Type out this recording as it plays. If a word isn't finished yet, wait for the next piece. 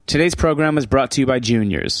Today's program is brought to you by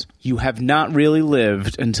Junior's. You have not really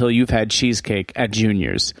lived until you've had cheesecake at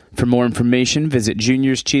Junior's. For more information, visit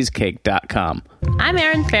juniorscheesecake.com. I'm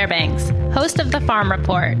Erin Fairbanks, host of The Farm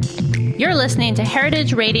Report. You're listening to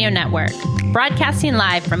Heritage Radio Network, broadcasting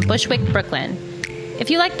live from Bushwick, Brooklyn. If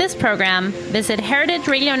you like this program, visit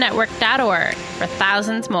heritageradionetwork.org for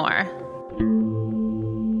thousands more.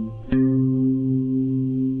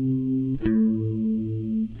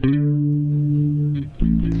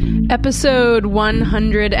 Episode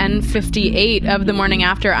 158 of The Morning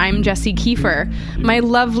After. I'm Jessie Kiefer. My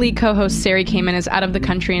lovely co-host Sari Kamen is out of the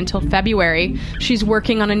country until February. She's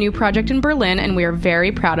working on a new project in Berlin, and we are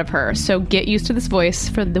very proud of her. So get used to this voice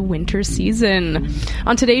for the winter season.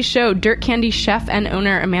 On today's show, Dirt Candy chef and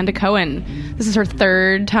owner Amanda Cohen. This is her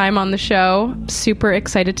third time on the show. Super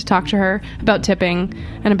excited to talk to her about tipping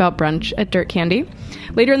and about brunch at Dirt Candy.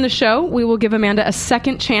 Later in the show, we will give Amanda a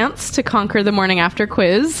second chance to conquer the Morning After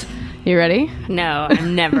quiz. You ready? No,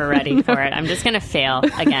 I'm never ready for it. I'm just going to fail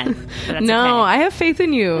again. No, okay. I have faith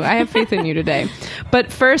in you. I have faith in you today.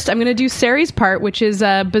 But first, I'm going to do Sari's part, which is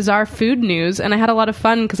bizarre food news. And I had a lot of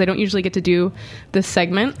fun because I don't usually get to do this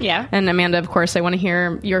segment. Yeah. And Amanda, of course, I want to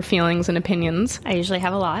hear your feelings and opinions. I usually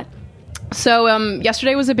have a lot. So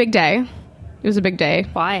yesterday was a big day. It was a big day.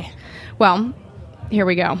 Why? Well, here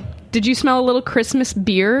we go. Did you smell a little Christmas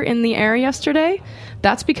beer in the air yesterday?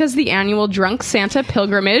 That's because the annual Drunk Santa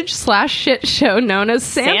pilgrimage / shit show known as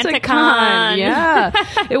SantaCon. Yeah.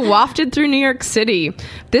 It wafted through New York City.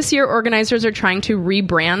 This year, organizers are trying to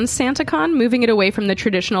rebrand SantaCon, moving it away from the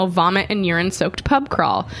traditional vomit and urine-soaked pub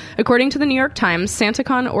crawl. According to the New York Times,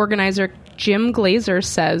 SantaCon organizer Jim Glazer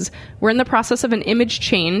says, "We're in the process of an image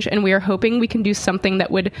change, and we are hoping we can do something that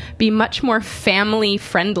would be much more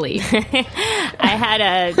family-friendly." I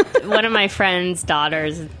had one of my friend's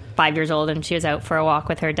daughters, 5 years old, and she was out for a walk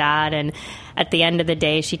with her dad, and at the end of the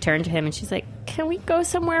day she turned to him and she's like, "Can we go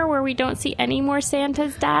somewhere where we don't see any more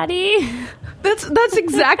Santas, Daddy?" That's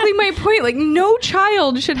exactly my point. Like, no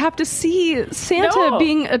child should have to see Santa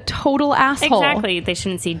being a total asshole. Exactly. They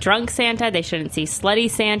shouldn't see drunk Santa. They shouldn't see slutty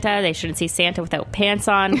Santa. They shouldn't see Santa without pants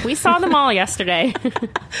on. We saw them all yesterday.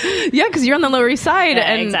 Yeah, because you're on the Lower East Side,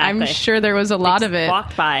 and exactly. I'm sure there was a lot of it.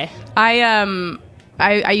 Walked by.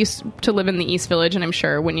 I used to live in the East Village, and I'm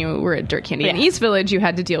sure when you were at Dirt Candy in East Village, you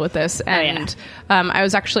had to deal with this. And I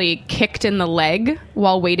was actually kicked in the leg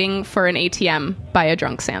while waiting for an ATM by a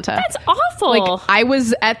drunk Santa. That's awful. Like, I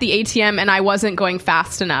was at the ATM and I wasn't going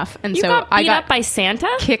fast enough, and you got beat up by Santa?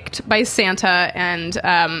 Kicked by Santa, and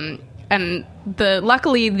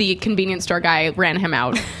luckily the convenience store guy ran him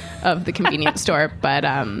out of the convenience store, but.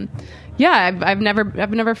 Yeah, I've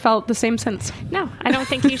never felt the same since. No, I don't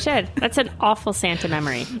think you should. That's an awful Santa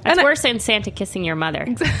memory. That's worse than Santa kissing your mother.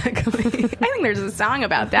 Exactly. I think there's a song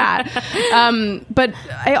about that. But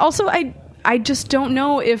I just don't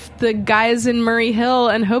know if the guys in Murray Hill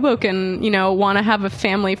and Hoboken, want to have a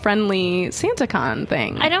family-friendly SantaCon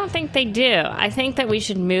thing. I don't think they do. I think that we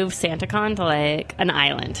should move SantaCon to like an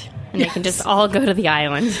island. And they can just all go to the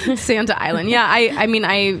island. Santa Island. Yeah, I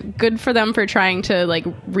mean, good for them for trying to like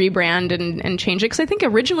rebrand and change it, because I think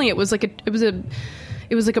originally it was like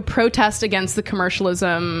a protest against the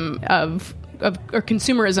commercialism of or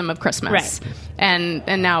consumerism of Christmas. Right.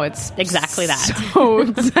 And now it's exactly that. So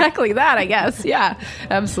exactly that, I guess. Yeah,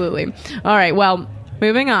 absolutely. All right, well,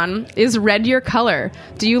 moving on. Is red your color?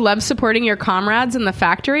 Do you love supporting your comrades in the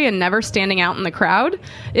factory and never standing out in the crowd?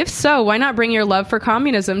 If so, why not bring your love for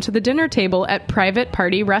communism to the dinner table at Private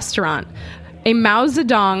Party Restaurant? A Mao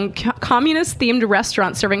Zedong communist-themed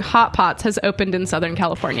restaurant serving hot pots has opened in Southern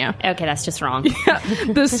California. Okay, that's just wrong. Yeah.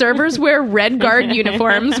 The servers wear Red Guard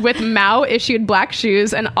uniforms with Mao-issued black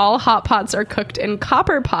shoes, and all hot pots are cooked in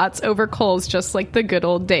copper pots over coals, just like the good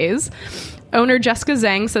old days. Owner Jessica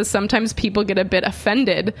Zhang says sometimes people get a bit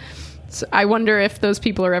offended. So I wonder if those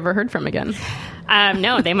people are ever heard from again.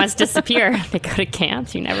 No, they must disappear. They go to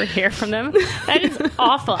camps. You never hear from them. That is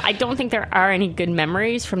awful. I don't think there are any good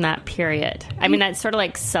memories from that period. I mean, that's sort of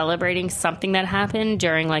like celebrating something that happened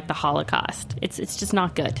during like the Holocaust. It's just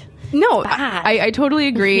not good. No, I totally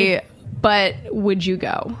agree. But would you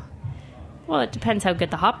go? Well, it depends how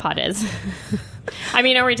good the hot pot is. I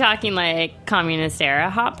mean, are we talking like communist era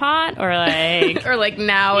hot pot or like or like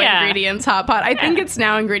now ingredients hot pot? I think it's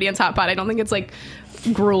now ingredients hot pot. I don't think it's like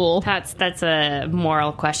gruel. That's a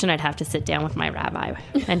moral question. I'd have to sit down with my rabbi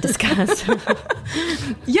and discuss.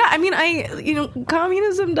 Yeah, I mean,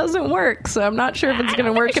 communism doesn't work, so I'm not sure if it's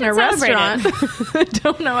going to work in a restaurant. I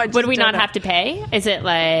don't know. Would we not have to pay? Is it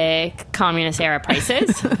like communist era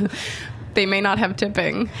prices? They may not have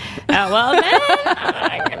tipping. Oh, well, then,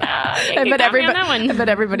 I bet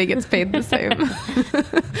everybody gets paid the same.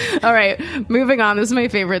 All right, moving on. This is my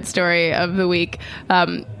favorite story of the week.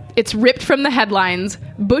 It's ripped from the headlines.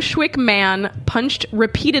 Bushwick man punched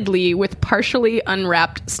repeatedly with partially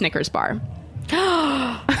unwrapped Snickers bar.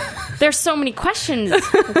 There's so many questions.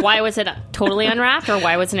 Why was it totally unwrapped, or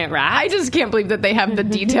why wasn't it wrapped? I just can't believe that they have the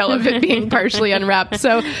detail of it being partially unwrapped.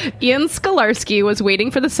 So Ian Skolarski was waiting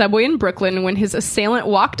for the subway in Brooklyn when his assailant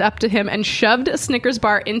walked up to him and shoved a Snickers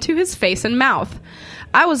bar into his face and mouth.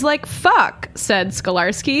 I was like, fuck, said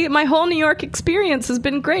Skolarski. My whole New York experience has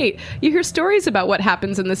been great. You hear stories about what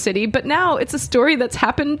happens in the city, but now it's a story that's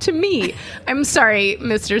happened to me. I'm sorry,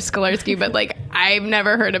 Mr. Skolarski, but like, I've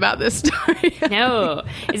never heard about this story. No.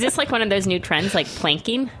 Is this like one of those new trends, like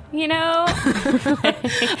planking? You know?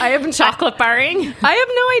 I haven't chocolate barring? I have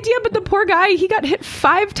no idea, but the poor guy, he got hit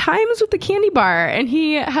 5 times with the candy bar, and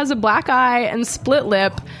he has a black eye and split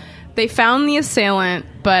lip. They found the assailant,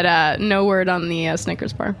 but no word on the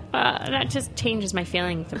Snickers bar. That just changes my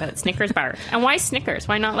feelings about Snickers bar. And why Snickers?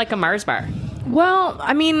 Why not like a Mars bar? Well,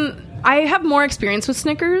 I mean, I have more experience with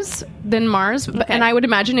Snickers than Mars, Okay. and I would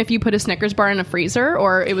imagine if you put a Snickers bar in a freezer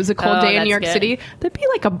or it was a cold day in New York City, that'd be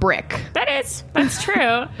like a brick. That's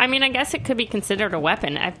true. I mean, I guess it could be considered a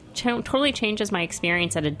weapon. It totally changes my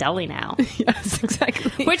experience at a deli now. Yes,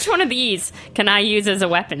 exactly. Which one of these can I use as a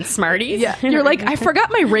weapon? Smarties? Yeah, you're like, I forgot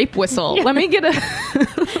my rape whistle. Let me get a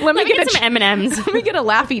let me get some M&Ms. Let me get a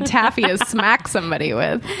Laffy Taffy to smack somebody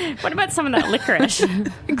with. What about some of that licorice?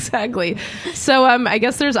 Exactly. So I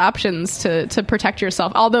guess there's options to protect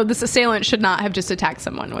yourself. Although this assailant should not have just attacked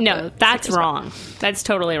someone with No, that's wrong. That's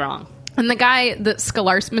totally wrong. And the guy, Mr.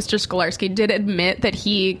 Skolarski, did admit that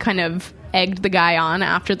he kind of egged the guy on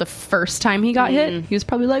after the first time he got hit. He was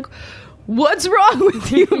probably like, "What's wrong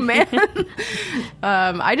with you, man?"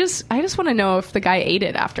 I just want to know if the guy ate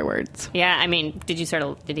it afterwards. Yeah, I mean, did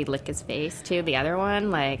he lick his face too? The other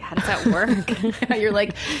one, like, how does that work? Yeah, you're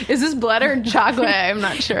like, is this blood or chocolate? I'm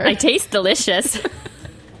not sure. I taste delicious.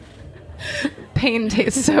 Pain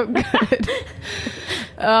tastes so good.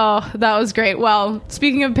 Oh, that was great. Well,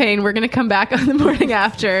 speaking of pain, we're going to come back on the morning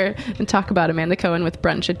after and talk about Amanda Cohen with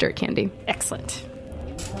brunch at Dirt Candy. Excellent.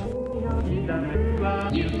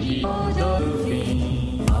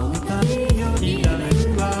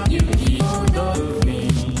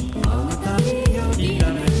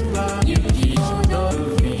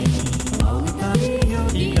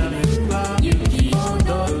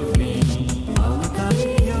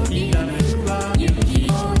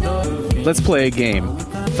 Let's play a game.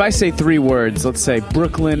 If I say 3 words, let's say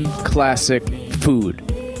Brooklyn classic food,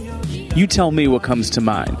 you tell me what comes to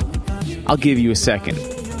mind. I'll give you a second.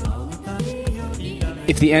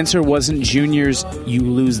 If the answer wasn't Junior's, you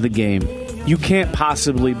lose the game. You can't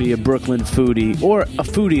possibly be a Brooklyn foodie, or a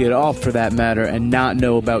foodie at all for that matter, and not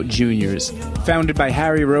know about Junior's. Founded by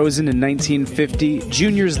Harry Rosen in 1950,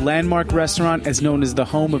 Junior's landmark restaurant is known as the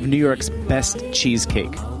home of New York's best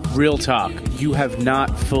cheesecake. Real talk, you have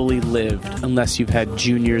not fully lived unless you've had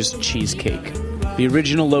Junior's cheesecake. The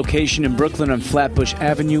original location in Brooklyn on Flatbush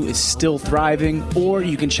Avenue is still thriving, or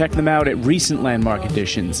you can check them out at recent landmark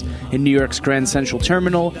additions in New York's Grand Central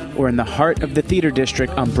Terminal or in the heart of the Theater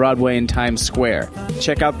District on Broadway and Times Square.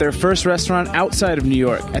 Check out their first restaurant outside of New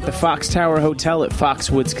York at the Fox Tower Hotel at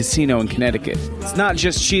Foxwoods Casino in Connecticut. It's not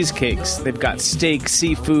just cheesecakes. They've got steak,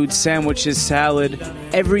 seafood, sandwiches, salad,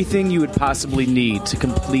 everything you would possibly need to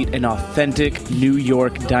complete an authentic New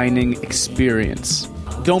York dining experience.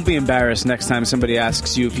 Don't be embarrassed next time somebody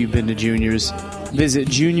asks you if you've been to Junior's. Visit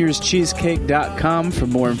juniorscheesecake.com for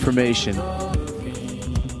more information.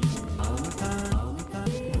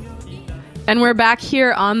 And we're back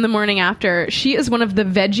here on The Morning After. She is one of the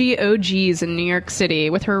veggie OGs in New York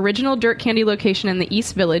City. With her original Dirt Candy location in the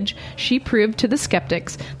East Village, she proved to the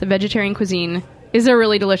skeptics the vegetarian cuisine is a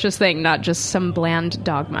really delicious thing, not just some bland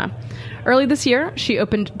dogma. Early this year, she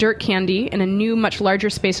opened Dirt Candy in a new, much larger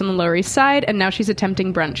space on the Lower East Side, and now she's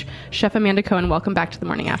attempting brunch. Chef Amanda Cohen, welcome back to The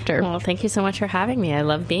Morning After. Well, thank you so much for having me. I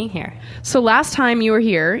love being here. So last time you were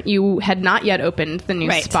here, you had not yet opened the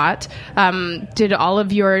new spot. Did all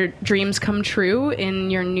of your dreams come true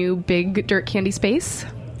in your new big Dirt Candy space?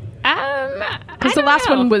 Because the last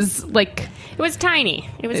one was like... It was tiny.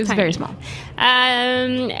 It was tiny. Very small.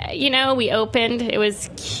 We opened. It was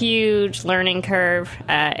huge learning curve.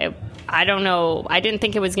 I don't know. I didn't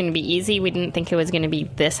think it was going to be easy. We didn't think it was going to be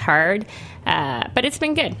this hard. But it's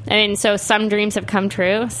been good. I mean, so some dreams have come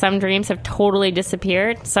true. Some dreams have totally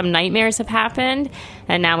disappeared. Some nightmares have happened.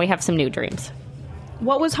 And now we have some new dreams.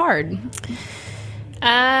 What was hard?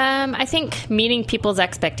 I think meeting people's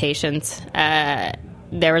expectations.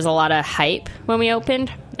 there was a lot of hype when we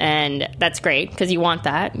opened, and that's great because you want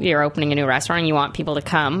that. You're opening a new restaurant and you want people to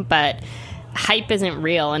come, but hype isn't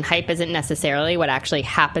real, and hype isn't necessarily what actually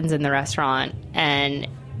happens in the restaurant. And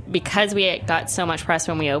because we got so much press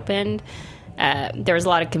when we opened, there was a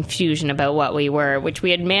lot of confusion about what we were, which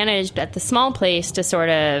we had managed at the small place to sort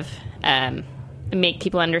of make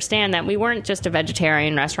people understand that we weren't just a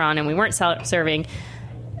vegetarian restaurant and we weren't serving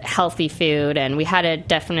healthy food, and we had a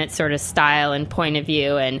definite sort of style and point of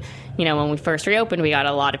view. And when we first reopened, we got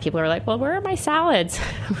a lot of people who were like, well, where are my salads?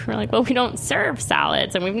 We're like, well, we don't serve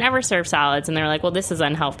salads, and we've never served salads. And they're like, well, this is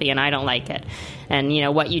unhealthy and I don't like it, and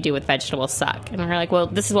what you do with vegetables suck. And we're like, well,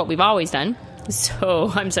 this is what we've always done,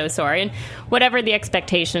 so I'm so sorry. And whatever the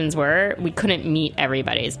expectations were, we couldn't meet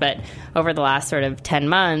everybody's. But over the last sort of 10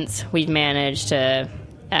 months, we've managed to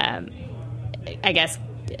I guess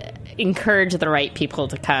encourage the right people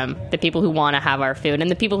to come, the people who want to have our food, and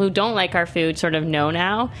the people who don't like our food sort of know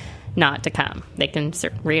now not to come. They can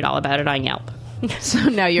read all about it on Yelp. So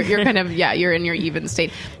now you're kind of, you're in your even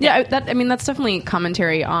state. Yeah, that's definitely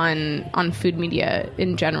commentary on food media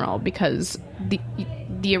in general, because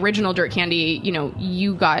the original Dirt Candy,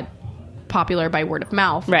 you got popular by word of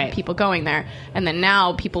mouth, right? People going there, and then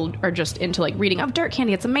now people are just into like reading up Dirt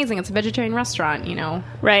Candy. It's amazing. It's a vegetarian restaurant,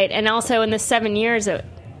 Right, and also in the 7 years,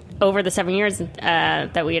 over the 7 years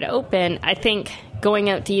that we had opened, I think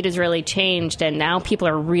going out to eat has really changed, and now people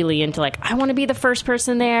are really into like, I want to be the first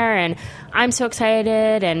person there, and I'm so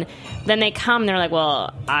excited. And then they come, and they're like,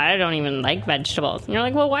 well, I don't even like vegetables. And you're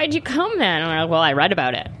like, well, why'd you come then? And they're like, well, I read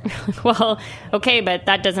about it. Well, okay, but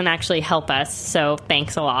that doesn't actually help us, so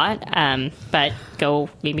thanks a lot. But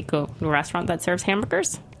maybe go to a restaurant that serves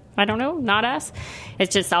hamburgers. I don't know, not us.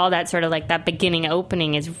 It's just all that sort of like that beginning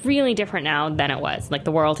opening is really different now than it was. Like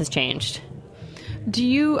the world has changed. Do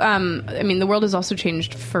you, the world has also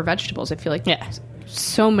changed for vegetables. I feel like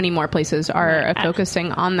so many more places are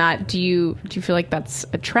focusing on that. Do you feel like that's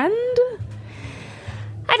a trend?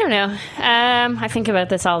 I don't know. I think about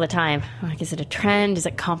this all the time. Like, is it a trend? Is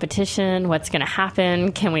it competition? What's going to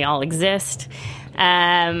happen? Can we all exist?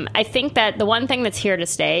 I think that the one thing that's here to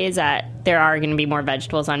stay is that there are going to be more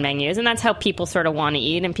vegetables on menus, and that's how people sort of want to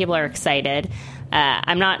eat, and people are excited.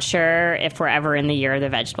 I'm not sure if we're ever in the year of the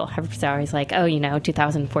vegetable. Everybody's always like,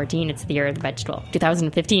 2014, it's the year of the vegetable.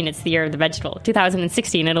 2015, it's the year of the vegetable.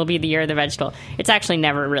 2016, it'll be the year of the vegetable. It's actually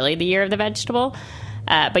never really the year of the vegetable,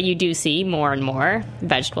 but you do see more and more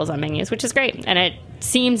vegetables on menus, which is great, and it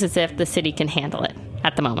seems as if the city can handle it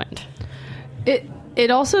at the moment. It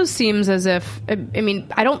also seems as if,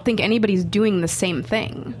 I don't think anybody's doing the same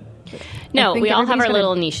thing. No, we all have our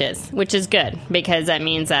little niches, which is good, because that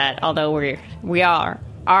means that although we are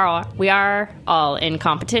all in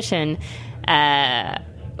competition,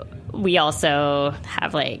 we also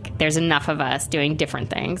have there's enough of us doing different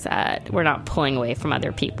things that we're not pulling away from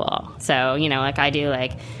other people. So, I do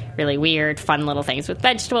really weird, fun little things with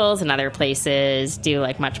vegetables, and other places do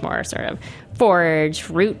much more sort of forage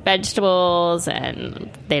root vegetables,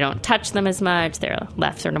 and they don't touch them as much. They're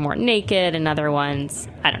left sort of more naked, and other ones,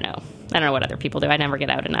 I don't know what other people do. I never get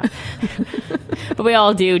out enough. But we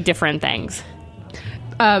all do different things.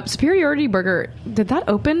 Superiority Burger, did that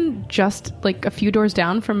open just a few doors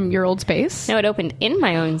down from your old space? No, it opened in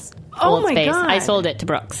my own old space. God. I sold it to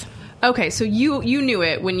Brooks. Okay, so you knew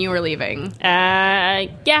it when you were leaving.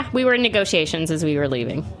 Yeah, we were in negotiations as we were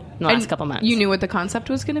leaving in the last couple months. You knew what the concept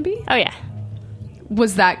was going to be? Oh, yeah.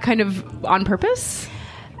 Was that kind of on purpose?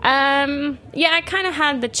 Yeah, I kind of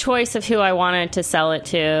had the choice of who I wanted to sell it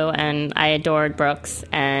to, and I adored Brooks,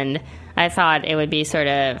 and I thought it would be sort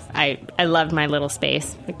of, I loved my little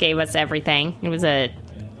space. It gave us everything. It was a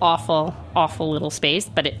awful, awful little space,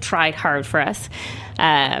 but it tried hard for us.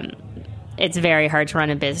 It's very hard to run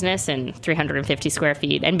a business in 350 square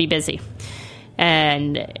feet and be busy.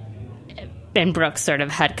 And Brooks sort of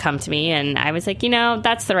had come to me, and I was like,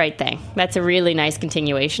 that's the right thing. That's a really nice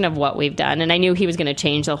continuation of what we've done. And I knew he was going to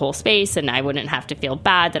change the whole space, and I wouldn't have to feel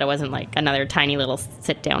bad that it wasn't another tiny little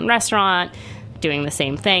sit-down restaurant doing the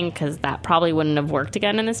same thing, because that probably wouldn't have worked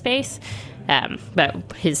again in the space.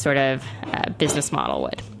 But his sort of business model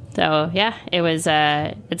would. So, yeah,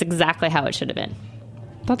 it's exactly how it should have been.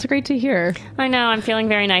 That's great to hear. I know. I'm feeling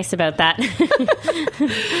very nice about that.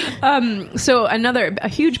 So a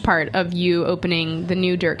huge part of you opening the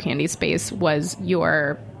new Dirt Candy space was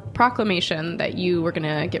your proclamation that you were going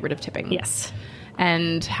to get rid of tipping. Yes.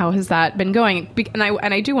 And how has that been going? And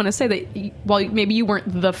I do want to say that while maybe you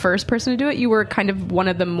weren't the first person to do it, you were kind of one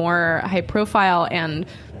of the more high profile and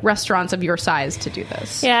restaurants of your size to do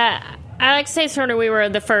this. Yeah. I like to say sort of we were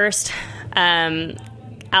the first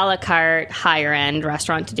a la carte, higher-end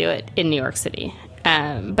restaurant to do it in New York City.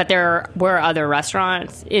 But there were other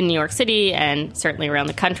restaurants in New York City and certainly around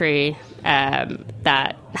the country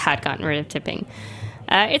that had gotten rid of tipping.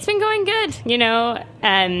 It's been going good, you know,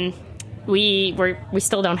 and we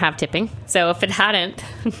still don't have tipping. So if it hadn't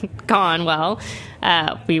gone well,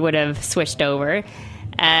 we would have switched over.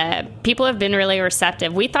 People have been really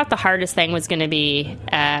receptive. We thought the hardest thing was going to be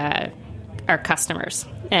our customers.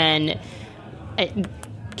 And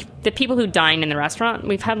the people who dine in the restaurant,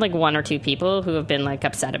 we've had like one or two people who have been like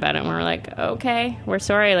upset about it. And we're like, okay, we're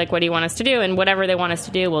sorry. Like, what do you want us to do? And whatever they want us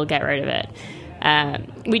to do, we'll get rid of it.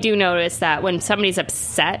 We do notice that when somebody's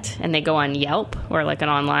upset and they go on Yelp or like an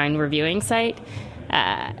online reviewing site,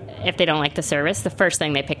 if they don't like the service, the first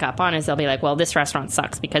thing they pick up on is they'll be like, well, this restaurant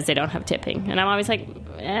sucks because they don't have tipping. And I'm always like,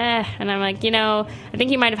 And I'm like, you know, I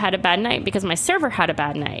think you might have had a bad night because my server had a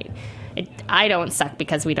bad night. I don't suck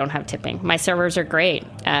because we don't have tipping. My servers are great.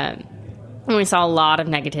 And we saw a lot of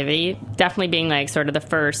negativity, definitely being like sort of the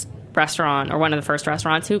first restaurant or one of the first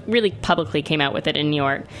restaurants who really publicly came out with it in New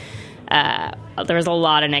York. There was a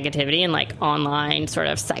lot of negativity in like online sort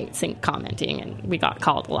of sites and commenting, and we got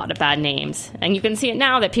called a lot of bad names. And you can see it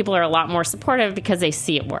now that people are a lot more supportive because they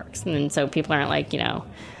see it works. And so people aren't like, you know,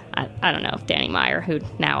 I don't know, Danny Meyer, who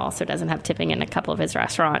now also doesn't have tipping in a couple of his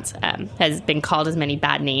restaurants, has been called as many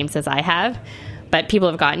bad names as I have. But people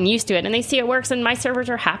have gotten used to it and they see it works, and my servers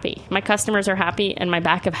are happy. My customers are happy, and my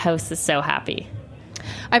back of house is so happy.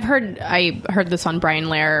 I heard this on Brian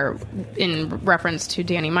Lair in reference to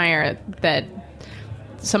Danny Meyer, that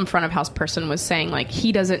some front of house person was saying like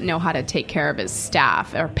he doesn't know how to take care of his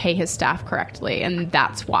staff or pay his staff correctly, and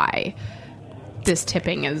that's why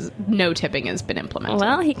no tipping has been implemented.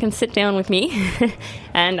 Well, he can sit down with me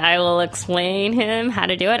and I will explain him how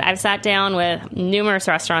to do it. I've sat down with numerous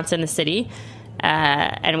restaurants in the city.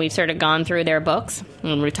 And we've sort of gone through their books,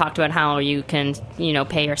 and we talked about how you can, you know,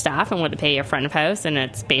 pay your staff and what to pay your front of house, and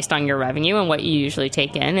it's based on your revenue and what you usually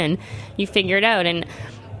take in, and you figure it out. And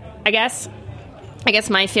I guess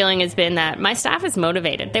my feeling has been that my staff is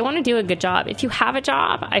motivated. They want to do a good job. If you have a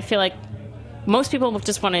job, I feel like most people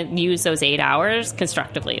just want to use those 8 hours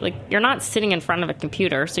constructively. Like, you're not sitting in front of a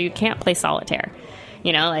computer, so you can't play solitaire.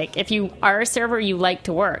 You know, like, if you are a server, you like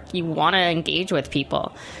to work. You want to engage with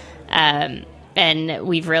people. And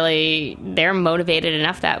they're motivated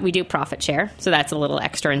enough that we do profit share. So that's a little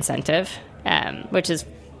extra incentive, which is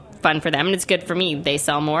fun for them. And it's good for me. They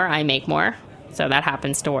sell more, I make more. So that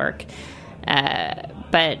happens to work.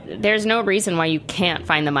 But there's no reason why you can't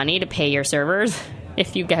find the money to pay your servers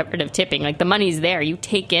if you get rid of tipping. Like, the money's there. You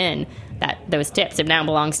take in those tips. It now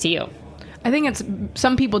belongs to you. I think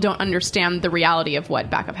some people don't understand the reality of what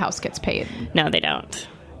back of house gets paid. No, they don't.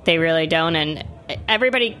 They really don't. And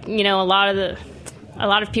everybody, you know, a lot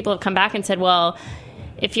of people have come back and said, well,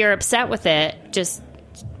 if you're upset with it, just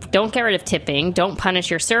don't get rid of tipping. Don't punish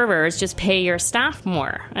your servers. Just pay your staff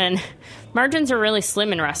more. And margins are really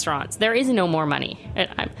slim in restaurants. There is no more money.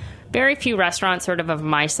 Very few restaurants sort of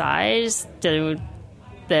my size do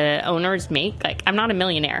the owners make. Like, I'm not a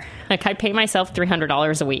millionaire. Like, I pay myself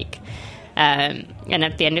 $300 a week. And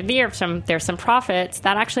at the end of the year, there's some profits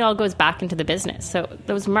that actually all goes back into the business. So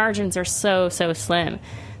those margins are so slim.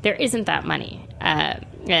 There isn't that money.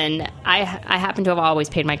 And I happen to have always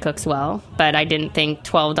paid my cooks well, but I didn't think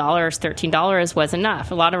 $12, $13 was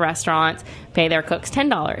enough. A lot of restaurants pay their cooks $10,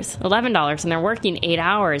 $11, and they're working 8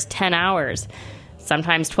 hours, 10 hours,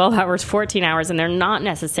 sometimes 12 hours, 14 hours, and they're not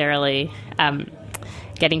necessarily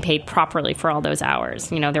getting paid properly for all those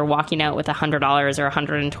hours. You know, they're walking out with $100 or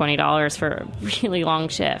 $120 for really long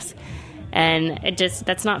shifts. And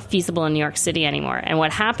that's not feasible in New York City anymore. And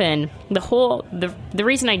what happened, the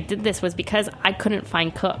reason I did this was because I couldn't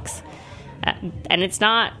find cooks. And it's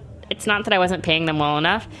not that I wasn't paying them well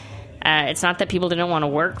enough. It's not that people didn't want to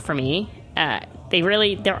work for me.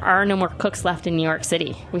 There are no more cooks left in New York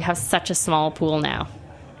City. We have such a small pool now.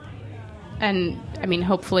 And I mean,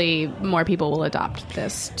 hopefully more people will adopt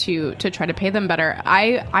this to try to pay them better.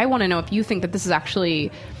 I want to know if you think that this is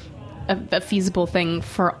actually a feasible thing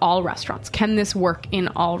for all restaurants. Can this work in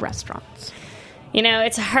all restaurants? You know,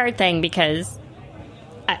 it's a hard thing because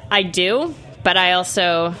I do, but I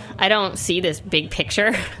don't see this big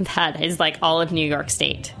picture that is like all of New York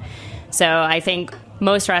State. So I think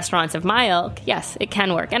most restaurants of my ilk, yes, it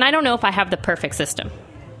can work. And I don't know if I have the perfect system.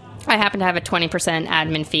 I happen to have a 20%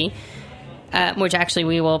 admin fee, which actually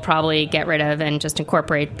we will probably get rid of and just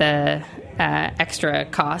incorporate the extra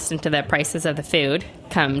cost into the prices of the food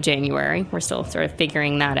come January. We're still sort of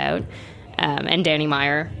figuring that out. And Danny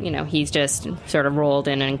Meyer, you know, he's just sort of rolled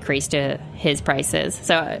in and increased his prices.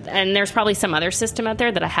 So, and there's probably some other system out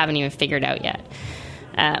there that I haven't even figured out yet.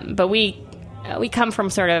 But we come from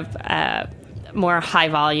sort of more high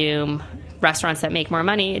volume restaurants that make more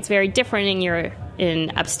money. It's very different and you're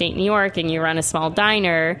in upstate New York and you run a small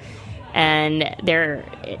diner, and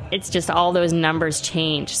it's just all those numbers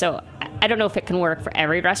change. So I don't know if it can work for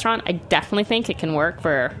every restaurant. I definitely think it can work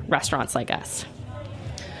for restaurants like us.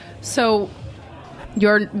 So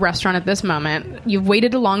your restaurant at this moment, you've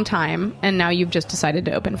waited a long time, and now you've just decided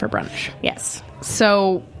to open for brunch. Yes.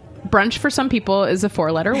 So brunch for some people is a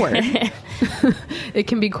 4-letter word. It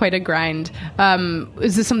can be quite a grind.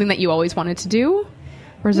 Is this something that you always wanted to do?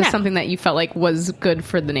 Or is this something that you felt like was good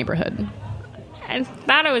for the neighborhood? I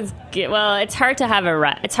thought it was good. Well, it's hard to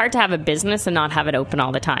have a business and not have it open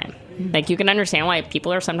all the time. Like, you can understand why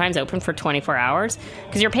people are sometimes open for 24 hours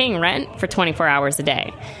because you're paying rent for 24 hours a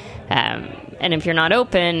day. And if you're not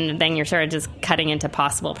open, then you're sort of just cutting into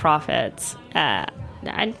possible profits.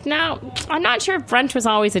 I'm not sure if brunch was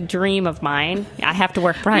always a dream of mine. I have to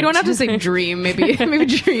work brunch. You don't have to say dream. Maybe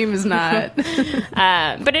dream is not.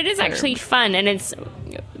 But it is actually fun. And it's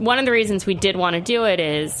one of the reasons we did want to do it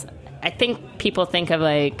is I think people think of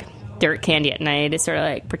like dirt candy at night is sort of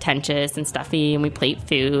like pretentious and stuffy, and we plate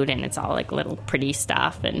food and it's all like little pretty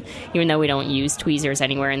stuff. And even though we don't use tweezers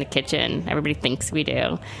anywhere in the kitchen, everybody thinks we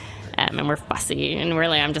do. And we're fussy, and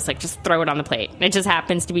really I'm just like, just throw it on the plate. It just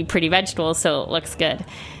happens to be pretty vegetables, so it looks good.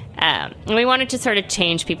 And we wanted to sort of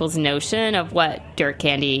change people's notion of what dirt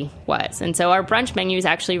candy was. And so our brunch menu is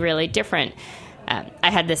actually really different. I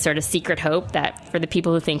had this sort of secret hope that for the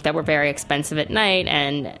people who think that we're very expensive at night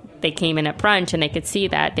and they came in at brunch and they could see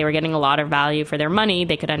that they were getting a lot of value for their money,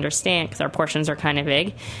 they could understand, because our portions are kind of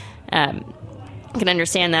big, can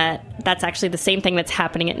understand that that's actually the same thing that's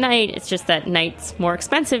happening at night. It's just that night's more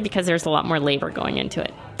expensive because there's a lot more labor going into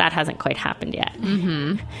it. That hasn't quite happened yet.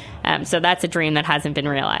 Mm-hmm. So that's a dream that hasn't been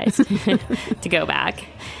realized, to go back.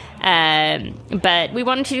 But we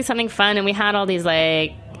wanted to do something fun, and we had all these,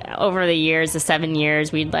 like, over the years, the 7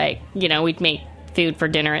 years, we'd make food for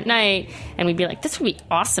dinner at night, and we'd be like, this would be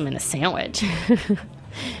awesome in a sandwich.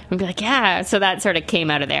 We'd be like, yeah. So that sort of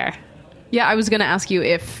came out of there. Yeah, I was going to ask you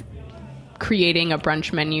if creating a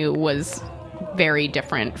brunch menu was very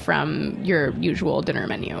different from your usual dinner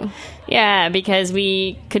menu. Yeah, because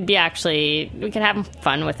we could have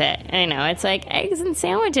fun with it. I know, it's like eggs and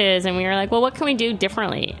sandwiches, and we were like, well, what can we do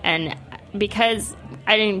differently? And because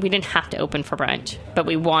we didn't have to open for brunch, but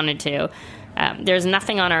we wanted to. There's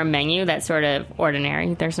nothing on our menu that's sort of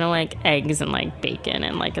ordinary. There's no like eggs and like bacon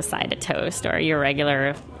and like a side of toast or your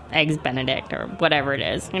regular eggs Benedict or whatever it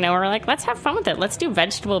is. You know, we're like, let's have fun with it. Let's do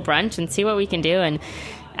vegetable brunch and see what we can do and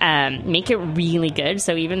make it really good.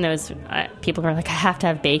 So even those people who are like, I have to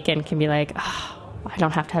have bacon, can be like, oh, I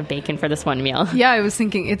don't have to have bacon for this one meal. Yeah, I was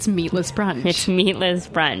thinking it's meatless brunch. It's meatless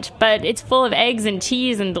brunch, but it's full of eggs and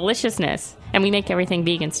cheese and deliciousness. And we make everything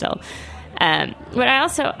vegan still. But I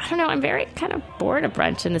don't know, I'm very kind of bored of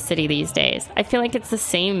brunch in the city these days. I feel like it's the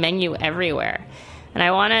same menu everywhere. And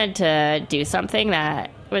I wanted to do something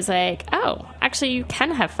that was like, oh, actually you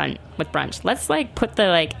can have fun with brunch. Let's like put the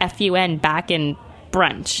like FUN back in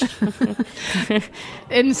brunch.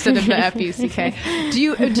 Instead of the FUCK.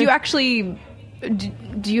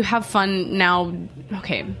 Do you have fun now?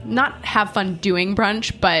 Okay, not have fun doing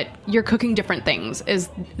brunch, but you're cooking different things. Is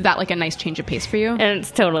that like a nice change of pace for you? And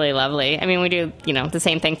it's totally lovely. I mean, we do, the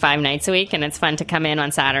same thing 5 nights a week, and it's fun to come in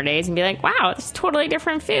on Saturdays and be like, wow, this is totally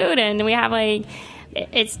different food. And we have like,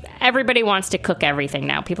 everybody wants to cook everything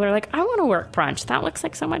now. People are like, I want to work brunch. That looks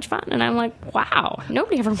like so much fun. And I'm like, wow,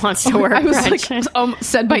 nobody ever wants to work brunch. Like,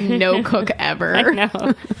 said by no cook ever. I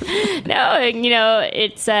know. No,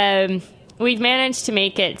 it's, we've managed to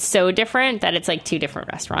make it so different that it's like 2 different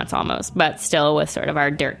restaurants almost, but still with sort of our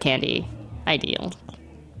dirt candy ideal.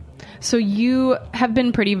 So you have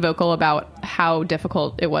been pretty vocal about how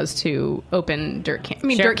difficult it was to open Dirt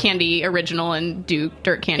Candy. Sure. Dirt Candy Original and do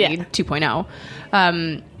Dirt Candy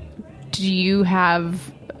 2.0. Do you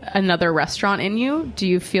have another restaurant in you? Do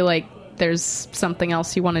you feel like there's something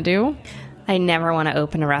else you want to do? I never want to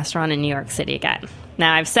open a restaurant in New York City again.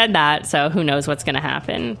 Now, I've said that, so who knows what's going to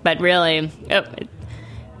happen. But really,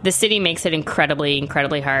 the city makes it incredibly,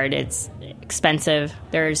 incredibly hard. It's expensive.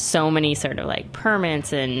 There's so many sort of like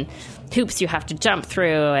permits and hoops you have to jump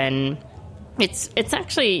through, and it's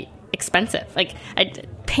actually expensive. Like,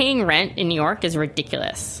 paying rent in New York is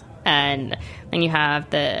ridiculous. And then you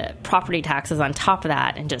have the property taxes on top of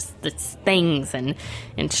that, and just the things and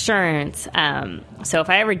insurance. So if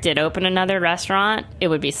I ever did open another restaurant, it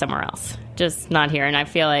would be somewhere else, just not here. And I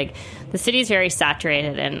feel like the city's very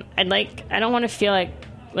saturated, and I don't want to feel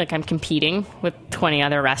like I'm competing with 20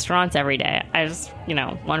 other restaurants every day. I just,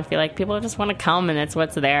 want to feel like people just want to come and it's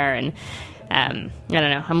what's there. And I don't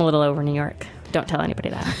know. I'm a little over New York. Don't tell anybody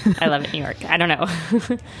that. I love it, New York. I don't know.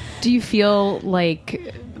 Do you feel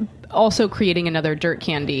like also creating another Dirt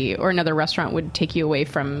Candy or another restaurant would take you away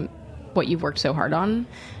from what you've worked so hard on?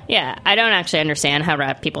 Yeah, I don't actually understand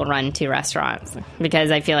how people run 2 restaurants,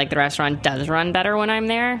 because I feel like the restaurant does run better when I'm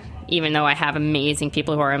there, even though I have amazing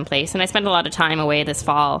people who are in place. And I spent a lot of time away this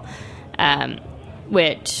fall,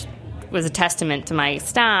 which was a testament to my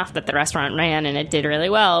staff that the restaurant ran, and it did really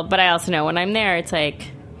well. But I also know when I'm there, it's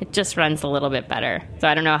like, it just runs a little bit better. So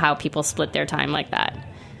I don't know how people split their time like that.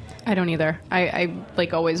 I don't either. I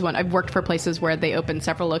like always want. I've worked for places where they open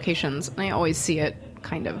several locations, and I always see it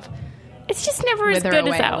kind of. It's just never as good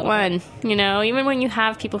as that one, you know. Even when you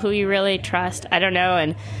have people who you really trust, I don't know.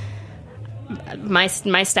 And my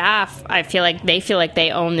staff, I feel like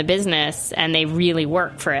they own the business and they really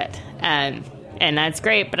work for it, and that's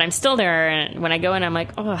great. But I'm still there, and when I go in, I'm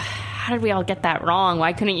like, oh, how did we all get that wrong?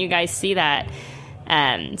 Why couldn't you guys see that?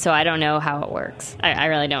 So I don't know how it works. I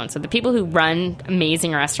really don't. So the people who run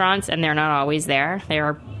amazing restaurants, and they're not always there, they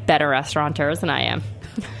are better restaurateurs than I am.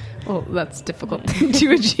 Well, that's difficult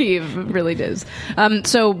to achieve. It really is.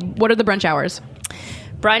 So what are the brunch hours?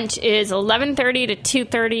 Brunch is 11:30 to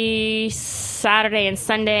 2:30 Saturday and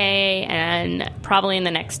Sunday, and probably in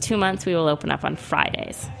the next 2 months we will open up on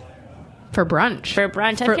Fridays. For brunch? For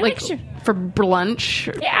brunch. For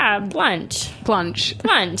brunch? Yeah, brunch.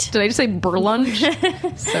 Brunch. Did I just say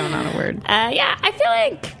brunch? So not a word. Yeah, I feel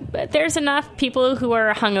like there's enough people who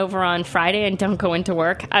are hungover on Friday and don't go into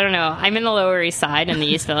work. I don't know. I'm in the Lower East Side in the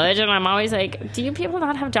East Village, and I'm always like, do you people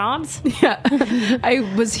not have jobs? Yeah.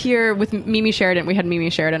 I was here with Mimi Sheridan. We had Mimi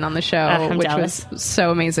Sheridan on the show, which was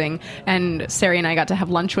so amazing. And Sari and I got to have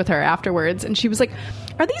lunch with her afterwards, and she was like,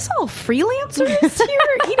 are these all freelancers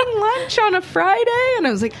here eating lunch on a Friday? And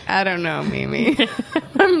I was like, I don't know, Mimi.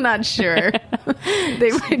 I'm not sure.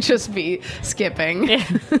 They might just be skipping.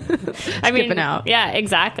 Skipping out. Yeah,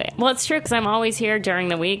 exactly. Well, it's true, because I'm always here during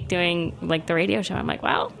the week doing like the radio show. I'm like,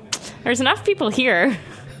 well, there's enough people here.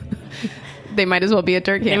 They might as well be at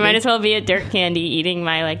Dirt Candy. They might as well be at Dirt Candy eating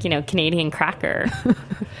my Canadian cracker.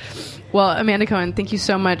 Well, Amanda Cohen, thank you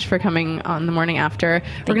so much for coming on The Morning After.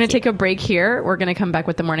 We're going to take a break here. We're going to come back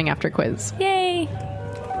with the Morning After quiz. Yay!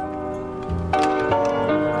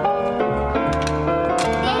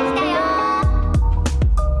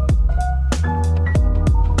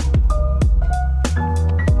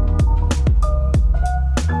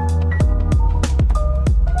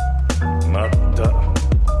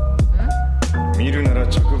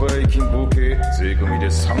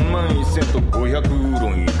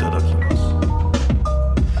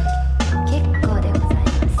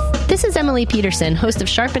 This is Emily Peterson, host of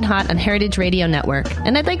Sharp and Hot on Heritage Radio Network,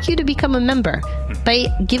 and I'd like you to become a member. By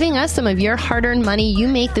giving us some of your hard-earned money, you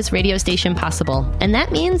make this radio station possible. And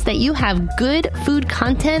that means that you have good food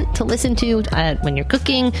content to listen to when you're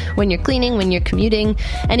cooking, when you're cleaning, when you're commuting.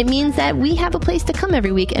 And it means that we have a place to come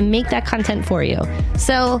every week and make that content for you.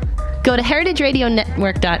 So go to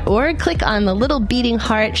heritageradionetwork.org, click on the little beating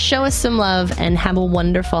heart, show us some love, and have a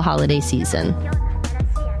wonderful holiday season.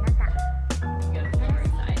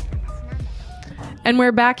 And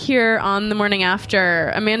we're back here on The Morning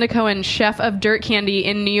After. Amanda Cohen, chef of Dirt Candy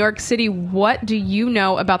in New York City. What do you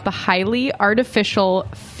know about the highly artificial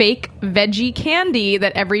fake veggie candy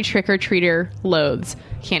that every trick-or-treater loathes?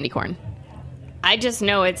 Candy corn. I just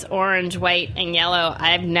know it's orange, white, and yellow.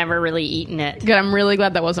 I've never really eaten it. Good. I'm really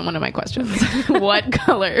glad that wasn't one of my questions. What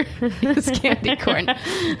color is candy corn?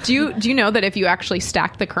 Do you know that if you actually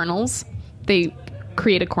stack the kernels, they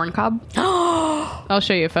create a corn cob? I'll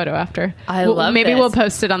show you a photo after. Maybe we'll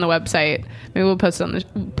post it on the website. Maybe we'll post it on the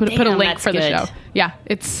put a link for the show. Yeah,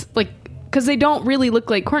 it's like because they don't really look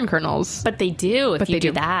like corn kernels, but they do. If you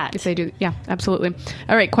do that, if they do, yeah, absolutely.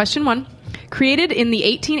 All right, question 1. Created in the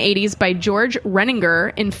 1880s by George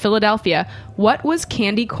Renninger in Philadelphia, what was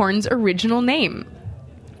candy corn's original name?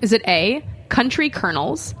 Is it A, country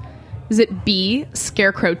kernels? Is it B,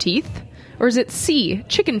 scarecrow teeth? Or is it C,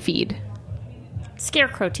 chicken feed?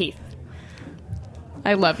 Scarecrow teeth.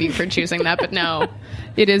 I love you for choosing that, but no.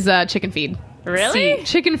 It is chicken feed. Really? C,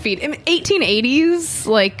 chicken feed. In the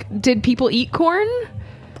 1880s, did people eat corn?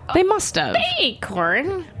 They must have. They ate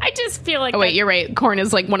corn. I just feel like... Oh, wait, you're right. Corn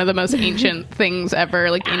is one of the most ancient things ever.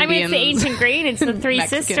 Indians. I mean, it's the ancient grain. It's the three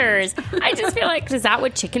sisters. I just feel like, is that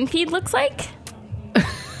what chicken feed looks like? I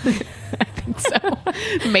think so.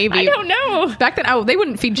 Maybe. I don't know. Back then, they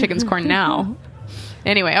wouldn't feed chickens corn now.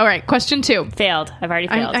 Anyway, all right. Question 2. Failed. I've already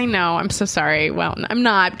failed. I know. I'm so sorry. Well, I'm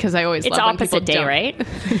not because I always love when people opposite day, don't. Right?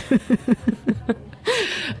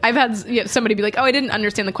 I've had somebody be like, "Oh, I didn't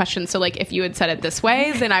understand the question." So, if you had said it this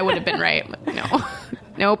way, then I would have been right. No,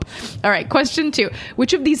 Nope. All right, question 2.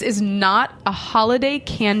 Which of these is not a holiday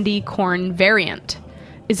candy corn variant?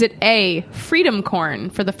 Is it A, freedom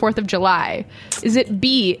corn for the 4th of July? Is it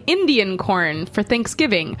B, Indian corn for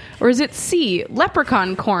Thanksgiving? Or is it C,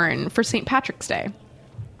 leprechaun corn for St. Patrick's Day?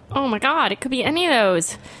 Oh my God, it could be any of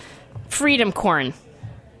those. Freedom corn.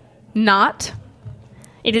 Not.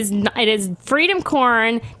 It is freedom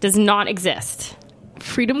corn does not exist.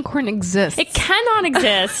 Freedom corn exists. It cannot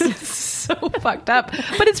exist. So fucked up.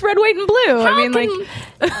 But it's red, white, and blue.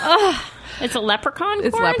 It's a leprechaun corn?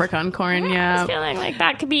 It's leprechaun corn, yeah. I was feeling like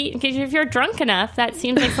that could be, because if you're drunk enough, that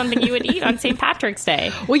seems like something you would eat on St. Patrick's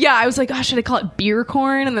Day. Well, yeah, I was like, oh, should I call it beer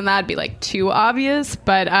corn? And then that'd be like too obvious.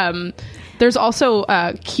 But there's also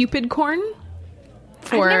Cupid corn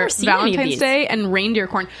for Valentine's Day and reindeer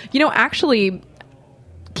corn. Actually,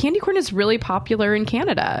 candy corn is really popular in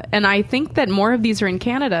Canada. And I think that more of these are in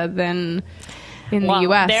Canada than in the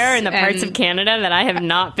U.S. They're in the parts of Canada that I have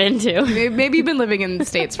not been to. Maybe you've been living in the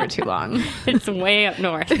States for too long. It's way up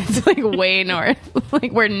north. It's like way north,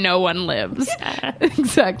 like where no one lives. Yeah.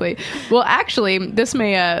 Exactly. Well, actually, this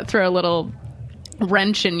may throw a little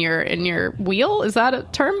wrench in your wheel. Is that a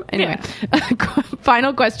term? Anyway,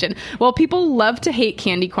 final question. Well, people love to hate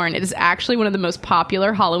candy corn. It is actually one of the most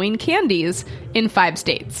popular Halloween candies in 5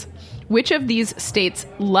 states. Which of these states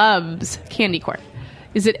loves candy corn?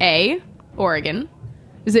 Is it A, Oregon?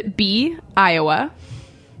 Is it B, Iowa?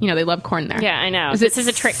 They love corn there. Yeah, I know. This is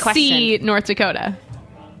a trick question. C, North Dakota?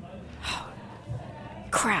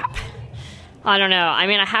 Crap. I don't know. I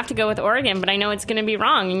mean, I have to go with Oregon, but I know it's going to be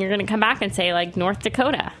wrong, and you're going to come back and say, like, North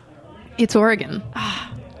Dakota. It's Oregon.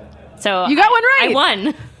 So you got one right. I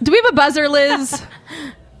won. Do we have a buzzer, Liz?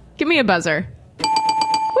 Give me a buzzer.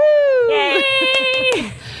 Woo! Yay!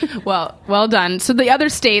 Well done. So the other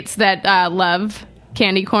states that love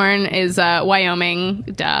candy corn is Wyoming,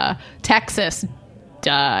 duh. Texas,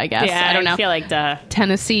 duh, I guess. Yeah, I don't know. I feel like duh.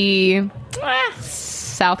 Tennessee,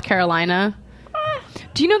 South Carolina.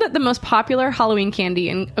 Do you know that the most popular Halloween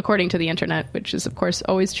candy, according to the internet, which is, of course,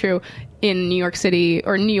 always true, in New York City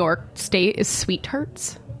or New York State is Sweet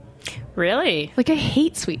Tarts? Really? Like, I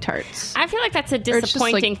hate Sweet Tarts. I feel like that's a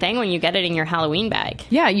disappointing thing when you get it in your Halloween bag.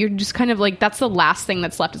 Yeah, you're just kind of like, that's the last thing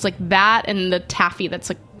that's left. It's like that and the taffy that's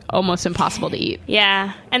like almost impossible to eat.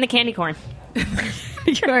 Yeah, and the candy corn.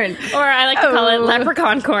 Corn. Or I like to call it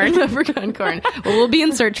leprechaun corn. Leprechaun corn. Well, we'll be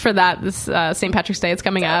in search for that this St. Patrick's Day. It's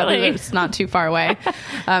coming up. It's not too far away.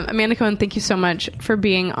 Amanda Cohen, thank you so much for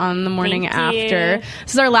being on the morning after.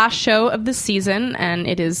 This is our last show of the season, and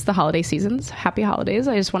it is the holiday seasons. Happy holidays.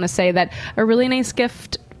 I just want to say that a really nice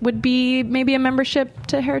gift would be maybe a membership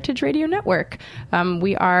to Heritage Radio Network.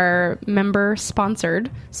 We are member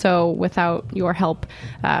sponsored, so without your help,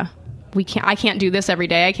 I can't do this every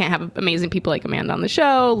day. I can't have amazing people like Amanda on the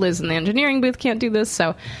show. Liz in the engineering booth can't do this,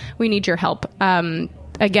 so we need your help.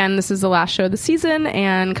 Again, this is the last show of the season,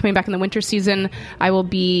 and coming back in the winter season, I will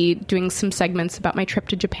be doing some segments about my trip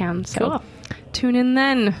to Japan. So cool. Tune in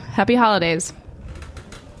then. Happy holidays.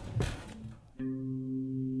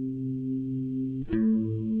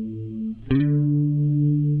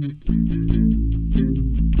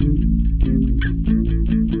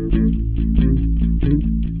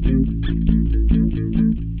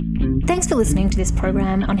 Thanks for listening to this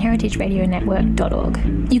program on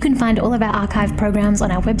heritageradionetwork.org. You can find all of our archive programs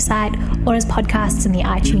on our website or as podcasts in the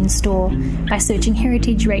iTunes store by searching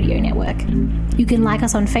Heritage Radio Network. You can like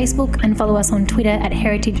us on Facebook and follow us on Twitter at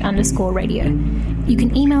heritage_radio. You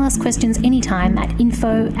can email us questions anytime at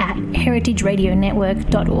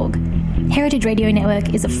info@heritageradionetwork.org. Heritage Radio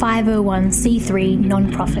Network is a 501c3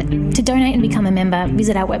 non-profit. To donate and become a member,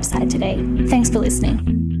 visit our website today. Thanks for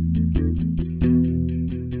listening.